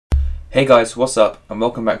Hey guys, what's up, and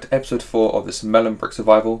welcome back to episode 4 of this Melon brick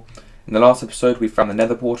survival. In the last episode we found the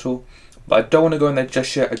nether portal, but I don't want to go in there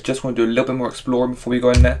just yet. I just want to do a little bit more exploring before we go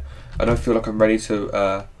in there. I don't feel like I'm ready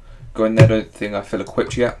to go in there. I don't think I feel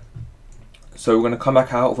equipped yet. So we're going to come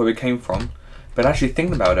back out of where we came from. But actually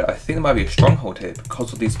thinking about it, I think there might be a stronghold here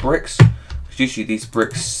because of these bricks. Usually these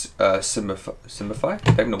bricks symbolize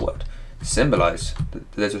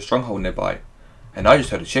that there's a stronghold nearby. And I just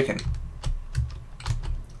heard a chicken.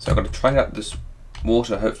 So I'm going to try out this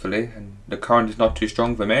water hopefully, and the current is not too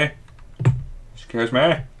strong for me. Excuse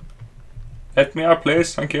me. Let me out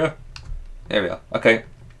please, thank you. There we are, okay.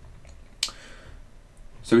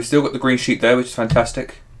 So we still got the green sheep there, which is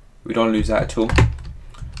fantastic. We don't lose that at all. I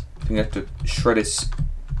think we have to shred his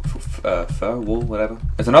fur, wool, whatever.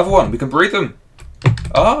 There's another one, we can breed them.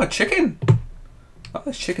 Ah, a chicken. Oh,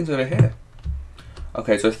 there's chickens over here.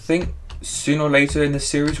 Okay, so I think sooner or later in this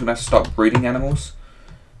series we're going to have to start breeding animals,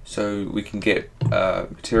 so we can get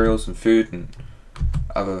materials and food and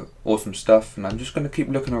other awesome stuff. And I'm just going to keep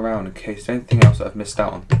looking around in case there's anything else that I've missed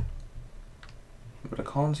out on. But I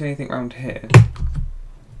can't see anything around here.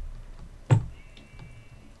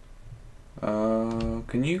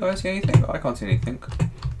 Can you guys see anything? I can't see anything.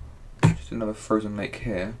 Just another frozen lake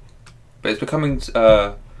here. But it's becoming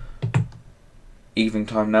evening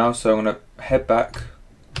time now, so I'm going to head back.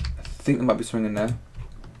 I think there might be something in there.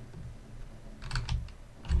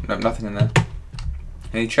 No, nothing in there.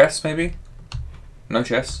 Any chests maybe? No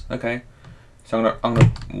chests, okay. So I'm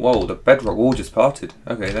gonna whoa, the bedrock wall just parted.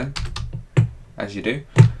 Okay then. As you do.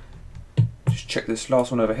 Just check this last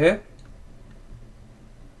one over here.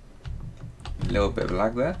 A little bit of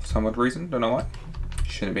lag there for some odd reason, don't know why.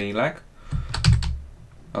 Shouldn't be any lag.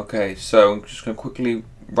 Okay, so I'm just gonna quickly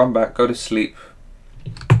run back, go to sleep,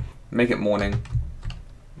 make it morning.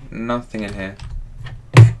 Nothing in here.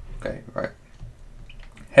 Okay, right.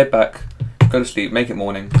 Head back, go to sleep, make it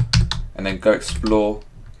morning, and then go explore.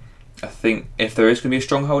 I think if there is going to be a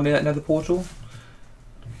stronghold near that nether portal,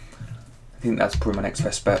 I think that's probably my next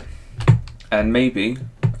best bet. And maybe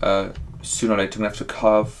sooner or later I'm going to have to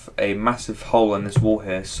carve a massive hole in this wall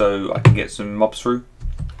here so I can get some mobs through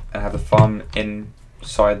and have a farm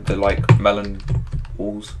inside the melon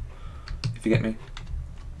walls, if you get me.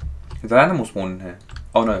 Is there animals spawned in here?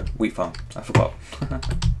 Oh no, wheat farm, I forgot.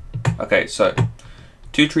 Okay, so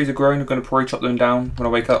 2 trees are growing. I'm going to probably chop them down when I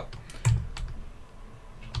wake up.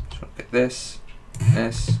 Just want to get this,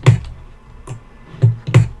 this.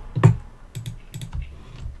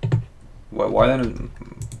 Why then?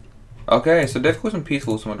 Okay, so difficult and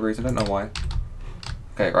peaceful for some odd reason. I don't know why.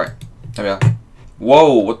 Okay, right. There we are.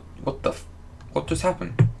 Whoa! What just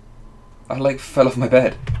happened? I fell off my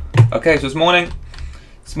bed. Okay, so it's morning.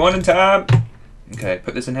 It's morning time. Okay,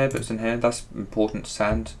 put this in here. Put this in here. That's important.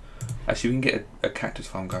 Sand. Actually, we can get a cactus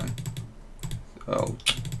farm going. Oh,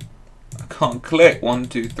 I can't click. 1,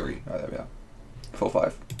 2, 3. Oh, there we are. 4,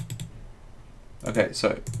 5. Okay,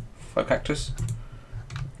 so 5 cactus.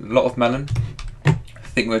 A lot of melon. I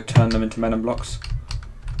think we'll turn them into melon blocks.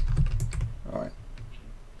 Alright.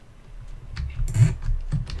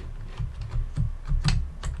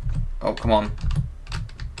 Oh, come on.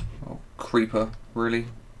 Oh, creeper. Really?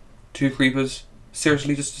 2 creepers?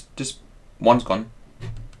 Seriously, just one's gone.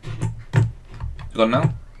 Gone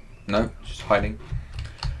now? No, just hiding.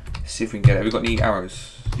 Let's see if we can get it. Have we got any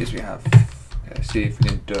arrows? Yes, we have. Okay, let's see if we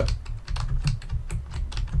can do it.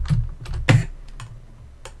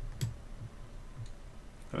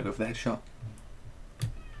 Gonna go for the headshot.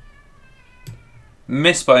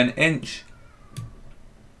 Missed by an inch.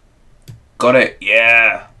 Got it,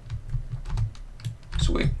 yeah.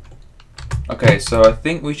 Sweet. Okay, so I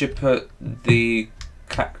think we should put the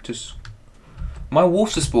cactus. My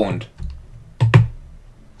wolves are spawned.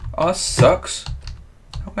 Oh, that sucks.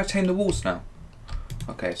 How can I tame the wolves now?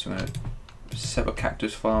 Okay, so I'm going to set up a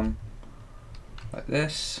cactus farm like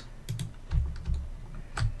this.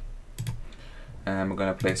 And we're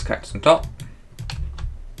going to place cactus on top.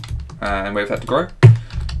 And wait for that to grow.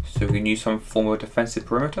 So we can use some form of defensive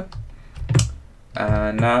perimeter.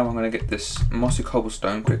 And now I'm going to get this mossy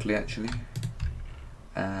cobblestone quickly actually.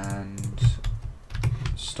 And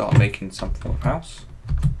start making some form of house.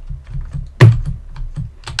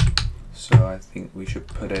 So I think we should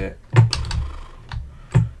put it.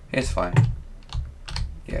 Here's fine.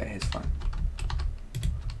 Yeah, here's fine.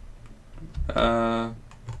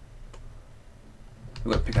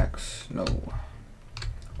 We've got a pickaxe. No.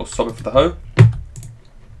 We'll stop it for the hoe.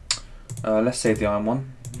 Let's save the iron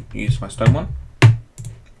one. Use my stone one.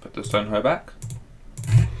 Put the stone hoe back.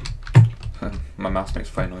 My mouse makes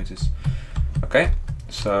funny noises. Okay,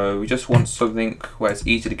 so we just want something where it's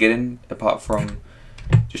easy to get in, apart from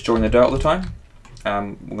just drawing the dirt all the time.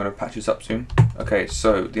 We're going to patch this up soon. Okay,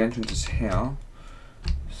 so the entrance is here.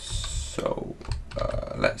 So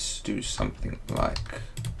let's do something like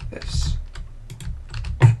this.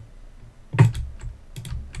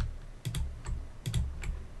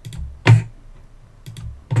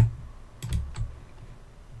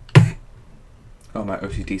 Oh, my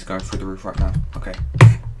OCD's going through the roof right now. Okay.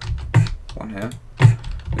 One here.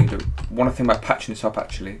 We need to want to think about patching this up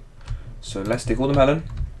actually. So let's take all the melon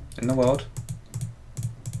in the world.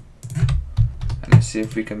 And let's see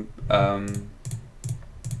if we can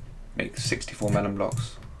make 64 melon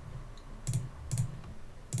blocks.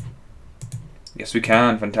 Yes, we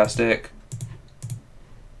can. Fantastic.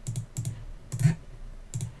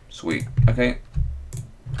 Sweet. Okay.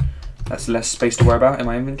 That's less space to worry about in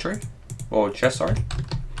my inventory. Or chest, sorry.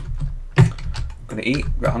 Gonna eat,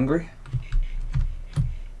 get hungry.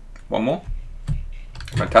 One more.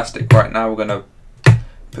 Fantastic. Right, now we're gonna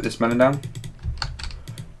put this melon down.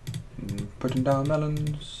 Putting down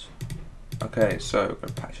melons. Okay, so we're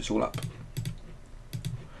gonna patch this all up.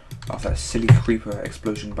 After that silly creeper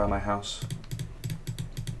explosion by my house.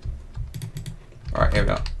 Alright, here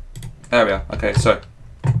we are. There we are. Okay, so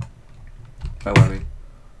where were we?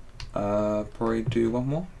 Probably do one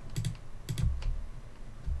more.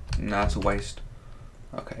 Nah, it's a waste.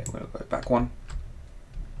 Okay, we're gonna go back one.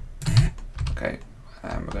 Okay,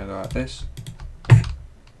 and we're gonna go like this.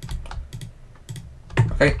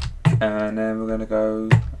 Okay, and then we're gonna go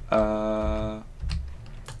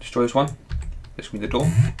destroy this one. This will be the door.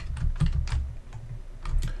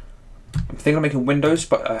 I'm thinking of making windows,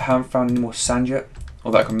 but I haven't found any more sand yet,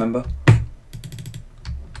 or that I can remember.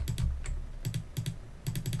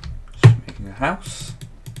 Just making a house.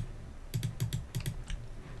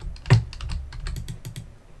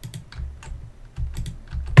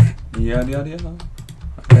 Yada yada yada.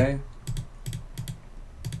 Okay.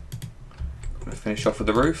 I'm gonna finish off with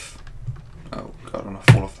the roof. Oh god, I'm gonna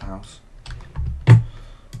fall off the house.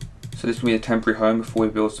 So this will be a temporary home before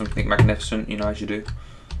we build something magnificent, you know, as you do.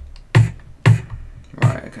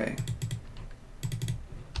 Right, okay.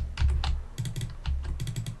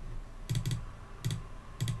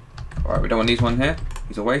 Alright, we don't want these one here.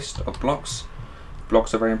 These are a waste of blocks.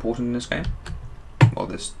 Blocks are very important in this game. Well,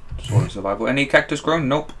 this sort of survival. Any cactus grown?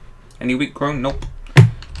 Nope. Any wheat grown? Nope.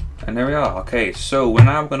 And there we are. Okay, so we're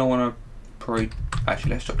now going to want to probably...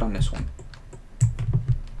 Actually, let's drop down this one.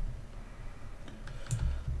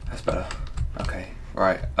 That's better. Okay,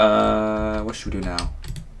 right. What should we do now?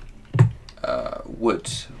 Wood.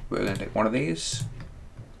 We're going to take one of these.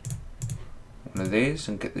 One of these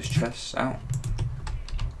and get this chest out.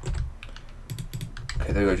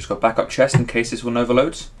 Okay, there we go. Just got a backup chest in case this one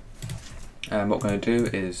overloads. And what we're going to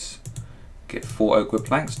do is get 4 oak wood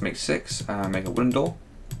planks to make 6 and make a wooden door.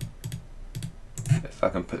 If I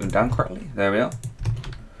can put them down correctly. There we are.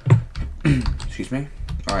 Excuse me.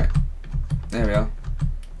 Alright. There we are.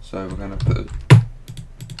 So we're going to put the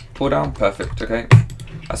door down. Perfect. Okay.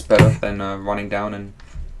 That's better than running down and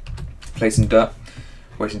placing dirt.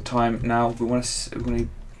 Wasting time. Now we want to need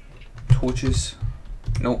torches.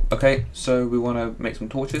 Nope. Okay. So we want to make some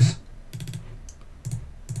torches.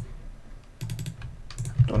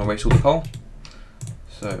 Don't want to waste all the coal.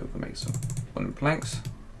 So we'll make some wooden planks.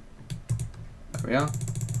 There we are.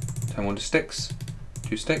 Turn one to sticks.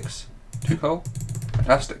 2 sticks. 2 coal.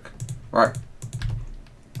 Fantastic. Right.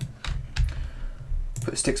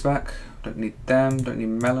 Put the sticks back. Don't need them. Don't need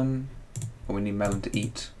melon. Or we need melon to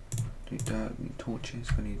eat. Don't need dirt. We need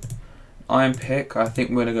torches. We need iron pick. I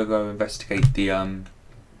think we're gonna go investigate the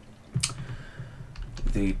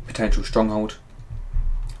potential stronghold.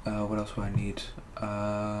 What else do I need?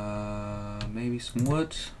 Maybe some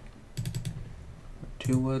wood.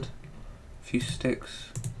 2 wood. A few sticks.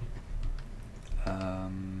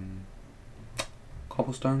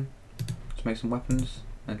 Cobblestone to make some weapons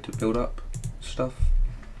and to build up stuff.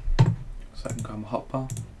 So I can go on my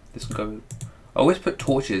hotbar. This can go. I always put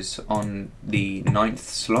torches on the 9th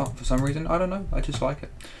slot for some reason. I don't know. I just like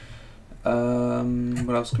it.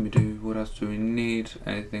 What else can we do? What else do we need?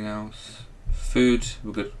 Anything else? Food.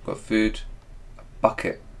 We're good. Got food. A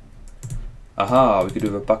bucket. Aha! We could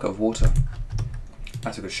do with a bucket of water.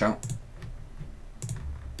 That's a good shout.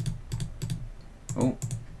 Oh.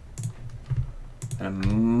 And I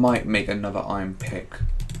might make another iron pick.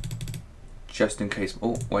 Just in case.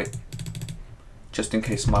 Oh, wait. Just in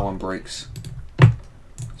case my one breaks.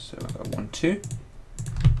 So I've got 1, 2.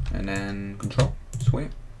 And then control. Sweet.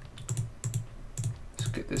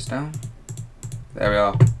 Let's get this down. There we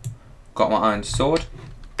are. Got my iron sword.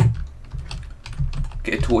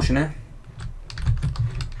 Get a torch in there.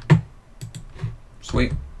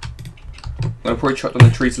 Sweet. I'm going to probably chop down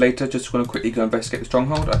the trees later, just want to quickly go investigate the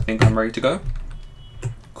stronghold. I think I'm ready to go.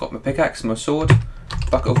 Got my pickaxe, my sword,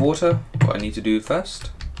 bucket of water, what I need to do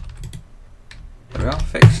first. There we are,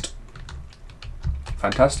 fixed.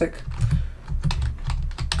 Fantastic.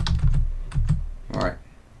 Alright,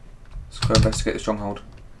 let's go investigate the stronghold.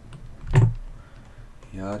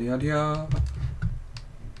 Yada yada yada.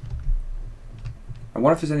 I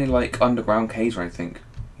wonder if there's any like underground caves or anything,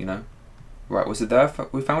 you know? Right, was it there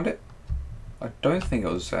we found it? I don't think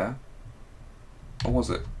it was there. Or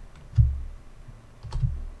was it?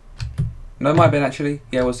 No, it might have been actually.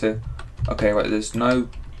 Yeah, it was here. Okay, right, there's no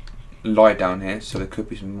light down here, so there could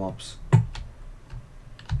be some mobs. Okay,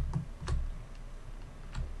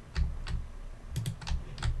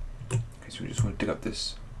 so we just want to dig up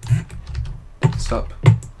this. Dig this up.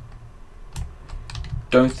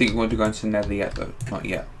 Don't think we want to go into the nether yet though. Not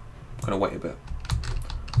yet. I'm gonna wait a bit.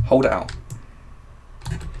 Hold it out.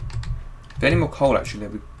 If any more coal actually,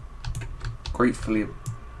 that'd be gratefully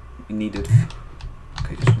needed.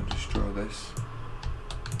 Okay, just want to destroy this.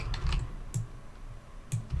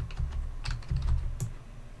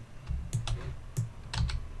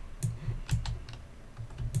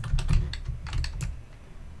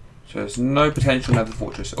 So there's no potential nether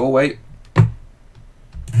fortress. Oh wait.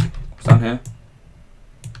 What's down here?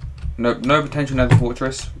 No potential nether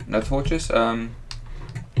fortress. Nether fortress.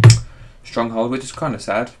 Stronghold, which is kind of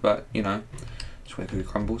sad, but you know, just wait till it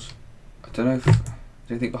crumbles. I don't know if there's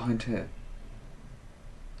anything behind here.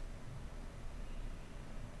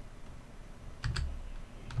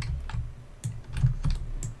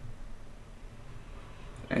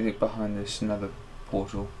 Anything behind this nether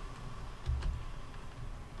portal?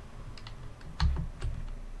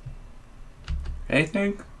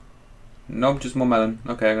 Anything? Nope, just more melon.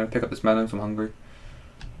 Okay, I'm gonna pick up this melon because I'm hungry.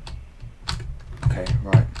 Okay,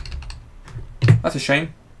 right. That's a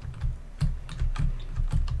shame.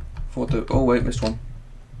 Thought the oh wait, missed one.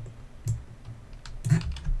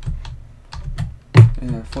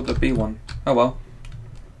 Yeah, thought there'd be one. Oh well.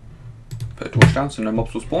 Put a torch down so no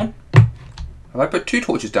mobs will spawn. Have I put 2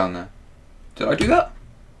 torches down there? Did I do that?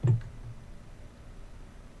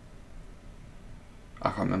 I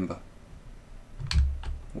can't remember.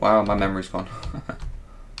 Wow, my memory's gone.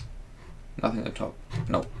 Nothing at the top.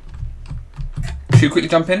 Nope. Should we quickly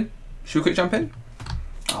jump in? Should we quickly jump in?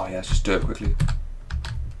 Oh yeah, let's just do it quickly.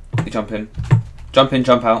 Quickly jump in. Jump in,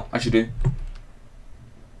 jump out. I should do.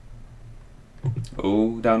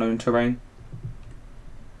 Oh, down in terrain.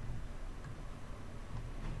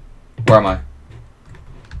 Where am I?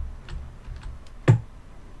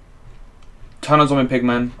 Tunnels on my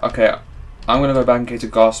pigman. Okay, I'm gonna go back in case a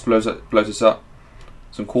gas blows us up.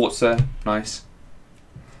 Some quartz there, nice.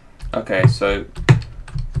 Okay, so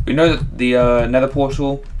we know that the nether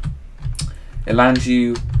portal, it lands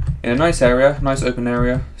you in a nice area, nice open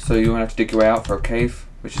area, so you won't have to dig your way out for a cave,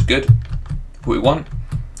 which is good, what we want.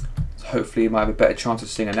 So hopefully you might have a better chance of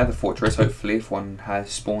seeing a nether fortress, hopefully, if one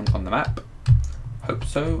has spawned on the map. Hope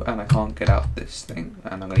so, and I can't get out this thing,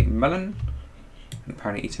 and I'm gonna eat melon. And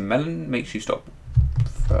apparently eating melon makes you stop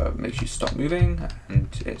moving, and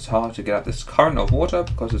it's hard to get out this current of water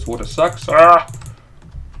because this water sucks. Ah! I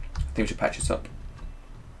think we should patch this up.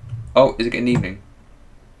 Oh, is it getting evening?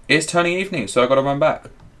 It's turning evening, so I gotta run back.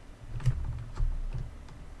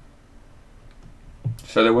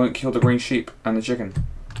 So they won't kill the green sheep and the chicken.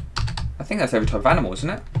 I think that's every type of animal, isn't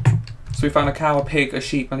it? So we found a cow, a pig, a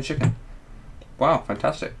sheep, and a chicken. Wow,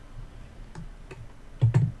 fantastic.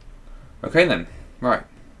 Okay then, right.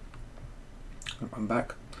 Run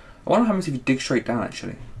back. I wonder what happens if you dig straight down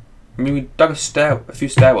actually. I mean, we dug a few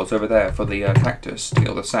stairwells over there for the cactus to get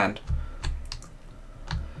all the sand.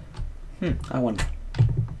 I wonder.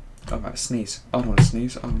 Oh, I'm about to sneeze. I don't want to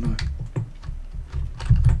sneeze. Oh no.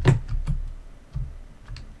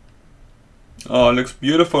 Oh, it looks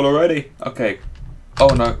beautiful already. Okay.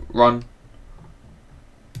 Oh no, run.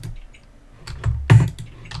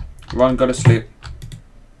 Run, go to sleep.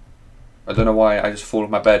 I don't know why I just fall off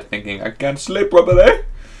my bed thinking I can't sleep properly.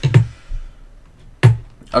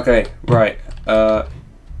 Okay, right.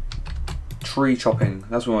 Tree chopping.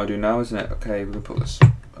 That's what I do now, isn't it? Okay, we're gonna put this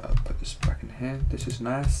back in here. This is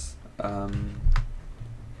nice.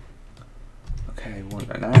 Okay, we want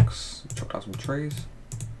an axe. Chop down some trees.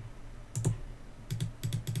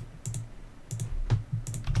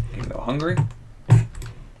 Getting a little hungry.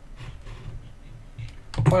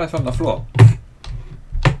 Why did I throw on the floor?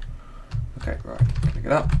 Okay, right. Pick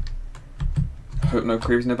it up. Hope no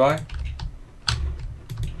creepers nearby.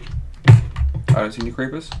 I don't see any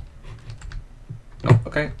creepers. Nope,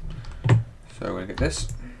 okay. So we're gonna get this.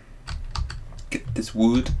 Get this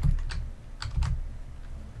wood.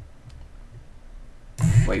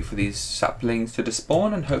 wait for these saplings to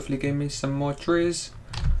despawn and hopefully give me some more trees.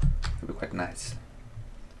 It'll be quite nice.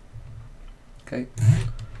 Okay.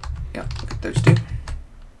 Yeah, look at those two.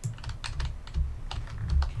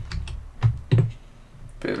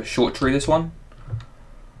 Bit of a short tree, this one.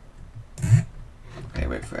 Okay,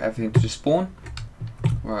 wait for everything to just spawn.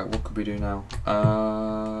 Right, what could we do now?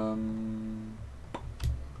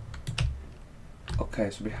 Okay,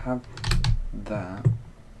 so we have that.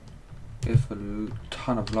 There's a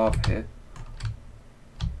ton of lava here.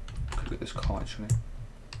 Could get this car actually.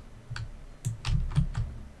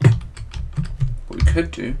 What we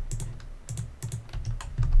could do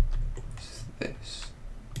is this.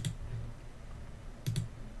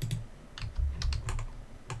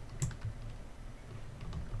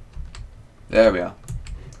 There we are.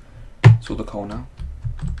 It's all the coal now.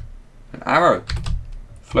 An arrow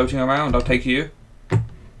floating around. I'll take you.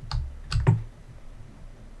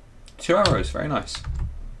 2 arrows. Very nice.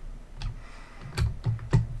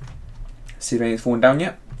 See if anything's fallen down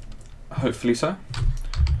yet. Hopefully so.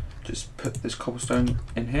 Just put this cobblestone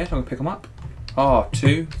in here. So I'm gonna pick them up. Ah,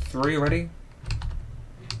 2, 3 already.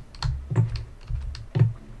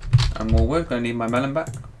 And more wood. Gonna need my melon back.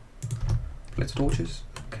 Let's torches.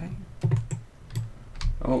 Okay.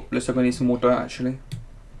 Oh, looks like I need some more dirt actually.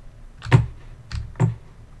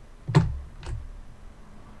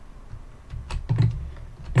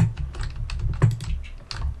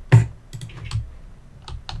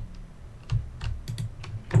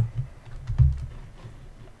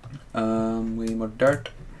 We need more dirt.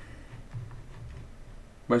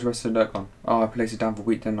 Where's the rest of the dirt gone? Oh, I placed it down for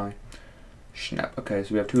wheat, didn't I? Snap. Okay,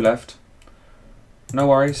 so we have 2 left. No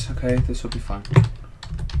worries. Okay, this will be fine.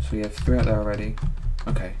 So we have 3 out there already.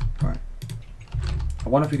 Okay, right. I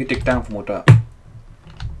wonder if we could dig down for more dirt.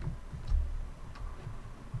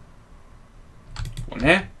 One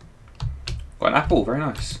here. Got an apple, very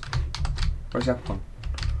nice. Where's the apple gone?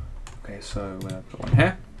 Okay, so we're gonna put one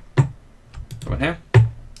here. Put one here.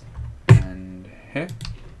 And here.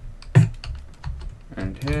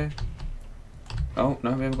 And here. Oh,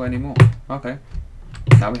 no, we haven't got any more. Okay.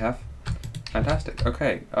 Now we have. Fantastic.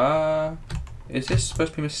 Okay, is this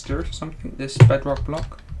supposed to be mysterious or something, this bedrock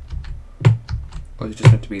block? Or is it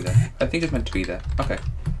just meant to be there? I think it's meant to be there. Okay.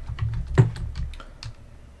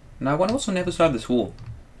 Now, I wonder what's on the other side of this wall.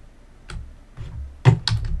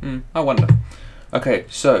 I wonder. Okay,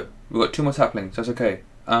 so, we've got 2 more saplings. That's okay.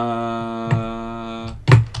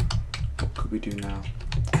 What could we do now?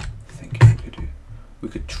 Thinking we could do. We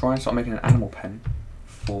could try and start making an animal pen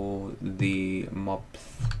for the mobs,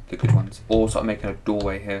 the good ones. Or start making a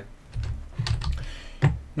doorway here.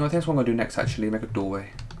 No, I think that's what I'm going to do next actually, make a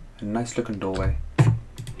doorway. A nice looking doorway.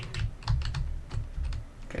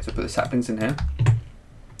 Okay, so put the saplings in here.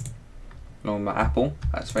 Along with my apple,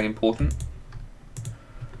 that's very important.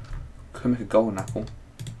 Could make a golden apple.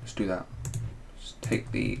 Let's do that. Just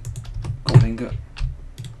take the gold ingot.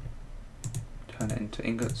 Turn it into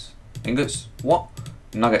ingots. Ingots? What?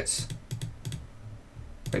 Nuggets.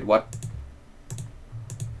 Wait, what?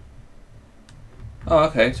 Oh,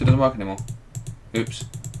 okay, so it doesn't work anymore. Oops.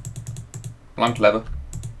 Well, I'm clever.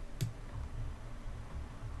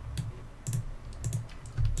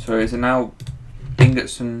 So is it now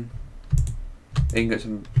ingots and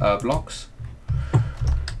blocks?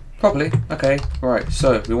 Probably. Okay. Right.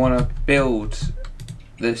 So we want to build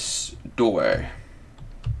this doorway.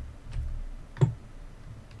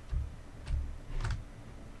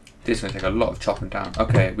 This is going to take a lot of chopping down.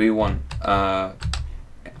 Okay. We want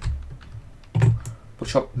we'll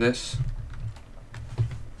chop this.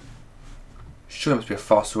 Surely there must be a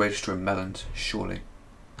faster way to destroy melons. Surely.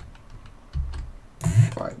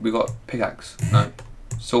 Right. We got pickaxe. No.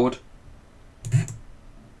 Sword.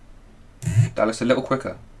 That looks a little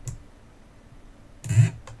quicker.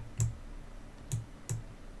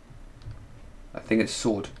 I think it's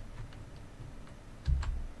sword.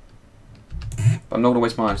 But I'm not going to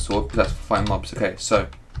waste my iron sword because that's for fighting mobs. Okay, so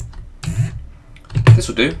this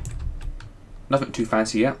will do. Nothing too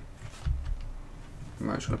fancy yet.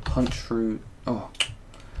 I'm just going to punch through. Oh,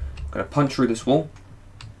 I'm going to punch through this wall.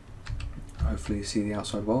 Hopefully you see the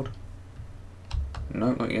outside world.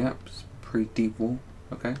 No, not yet. It's a pretty deep wall.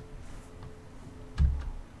 Okay.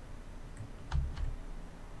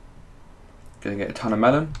 Gonna get a ton of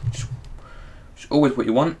melon. Which is always what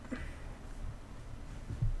you want.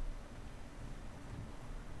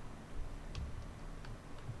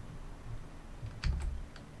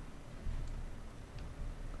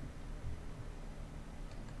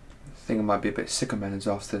 I think I might be a bit sick of melons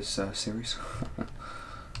after this series.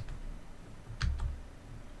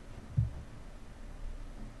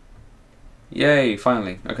 Yay,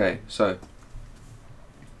 finally. Okay, so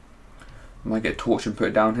Might get a torch and put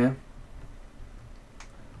it down here,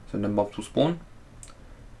 so no mobs will spawn.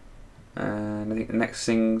 And I think the next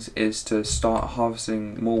thing is to start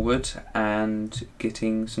harvesting more wood and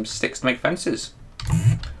getting some sticks to make fences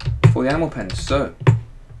for the animal pens. So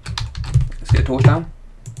let's get a torch down.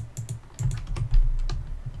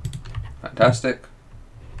 Fantastic.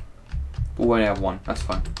 But we only have one, that's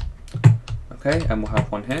fine. Okay, and we'll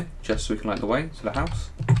have one here just so we can light the way to the house.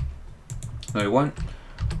 No, we won't.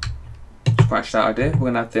 Scratch that idea. We're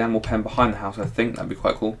going to have the animal pen behind the house, I think. That'd be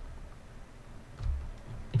quite cool.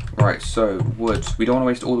 Right, so wood. We don't want to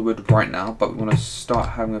waste all the wood right now, but we want to start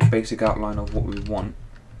having a basic outline of what we want.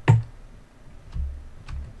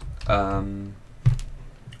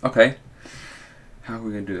 Okay. How are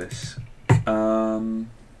we going to do this?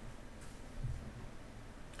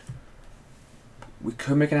 We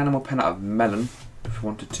could make an animal pen out of melon if we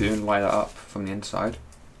wanted to and light that up from the inside.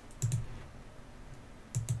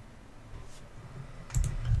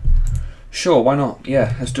 Sure, why not?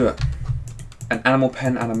 Yeah, let's do it. An animal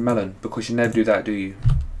pen and a melon, because you never do that, do you?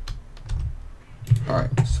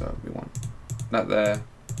 Alright, so we want that there.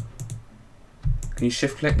 Can you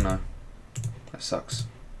shift click? No. That sucks.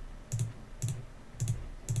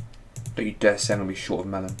 Don't you dare say I'm going to be short of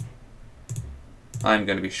melon. I'm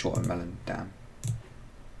going to be short of melon, damn.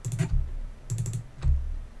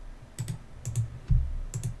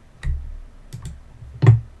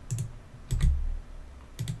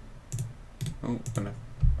 Oh, I'm going to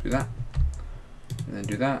do that. And then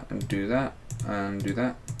do that, and do that, and do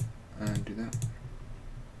that, and do that,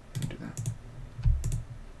 and do that.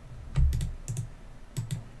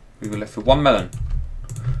 We were left with one melon.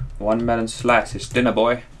 One melon slice. It's dinner,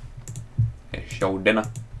 boy. It's your dinner.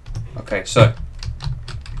 Okay, so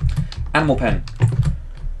animal pen.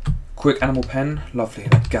 Quick animal pen. Lovely.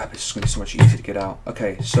 That gap is going to be so much easier to get out.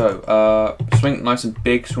 Okay, so something nice and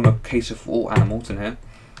big. So we want a case of all animals in here.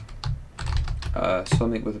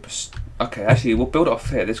 Something with a... Okay, actually, we'll build it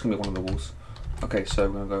off here. This is going to be one of the walls. Okay, so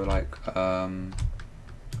we're going to go like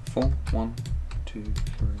 4. 1, 2, 3,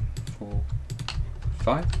 4,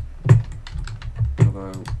 5. We'll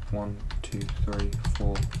go 1, 2, 3,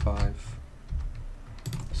 4, 5,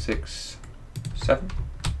 6, 7,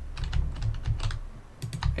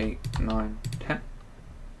 8, 9, 10.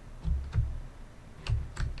 I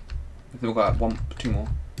think we've got 1, 2 more.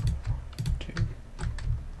 2.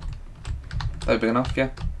 That big enough, yeah?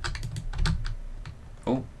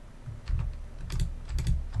 Oh.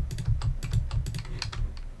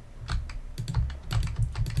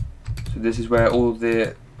 So this is where all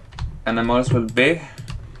the animals will be.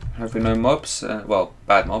 Hopefully no mobs, well,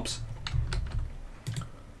 bad mobs.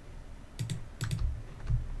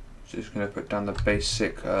 Just going to put down the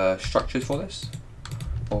basic structures for this,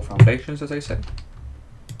 or foundations as they say.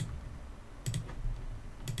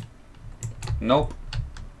 Nope.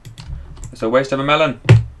 It's a waste of a melon.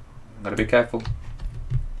 I've got to be careful.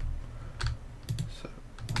 So,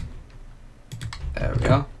 there we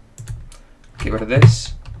are. Get rid of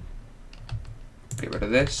this. Get rid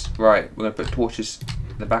of this. Right, we're going to put torches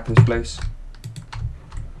in the back of this place.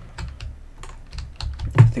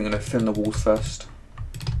 I think I'm going to fill in the walls first.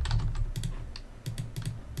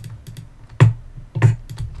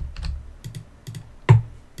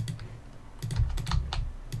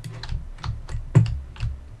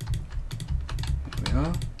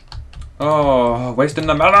 Oh, wasting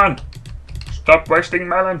the melon! Stop wasting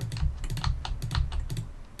melon!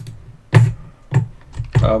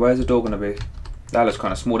 Where's the door gonna be? That looks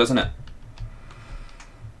kind of small, doesn't it?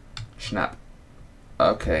 Snap.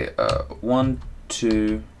 Okay, 1,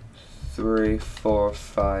 2, 3, 4,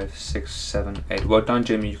 5, 6, 7, 8. Well done,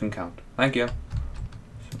 Jimmy, you can count. Thank you.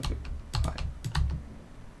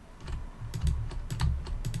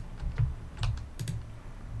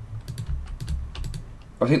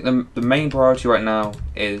 I think the main priority right now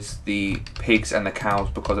is the pigs and the cows,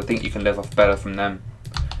 because I think you can live off better from them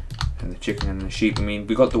than the chicken and the sheep. I mean,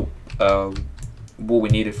 we got the wool we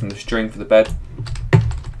needed from the string for the bed.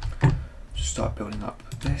 Just start building up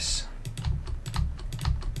this.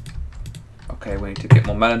 Okay, we need to get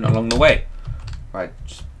more melon along the way. Right,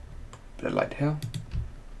 just put a light here.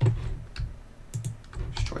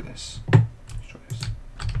 Destroy this. Destroy this.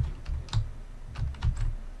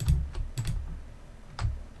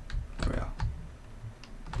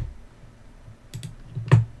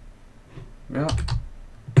 Yeah.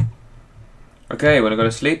 Okay, we're gonna go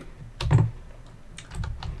to sleep.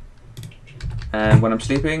 And when I'm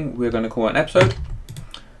sleeping, we're gonna call it an episode.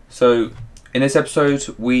 So, in this episode,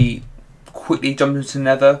 we quickly jumped into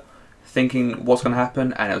nether, thinking what's gonna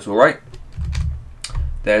happen, and it was alright.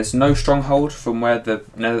 There's no stronghold from where the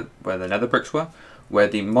nether bricks were. where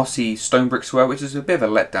the mossy stone bricks were, which is a bit of a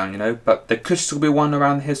letdown, you know, but there could still be one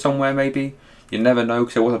around here somewhere maybe. You never know,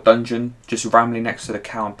 because there was a dungeon just randomly next to the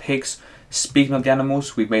cow and pigs. Speaking of the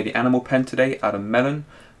animals, we've made the animal pen today out of melon,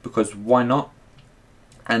 because why not?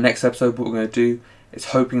 And next episode what we're going to do is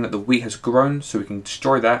hoping that the wheat has grown so we can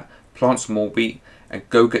destroy that, plant some more wheat, and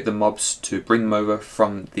go get the mobs to bring them over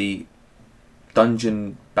from the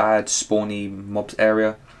dungeon bad spawny mobs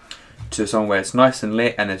area to somewhere it's nice and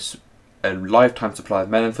lit and there's a lifetime supply of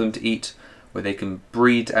melon for them to eat, where they can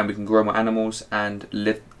breed and we can grow more animals and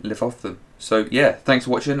live off them. So yeah, thanks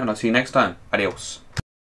for watching and I'll see you next time. Adios.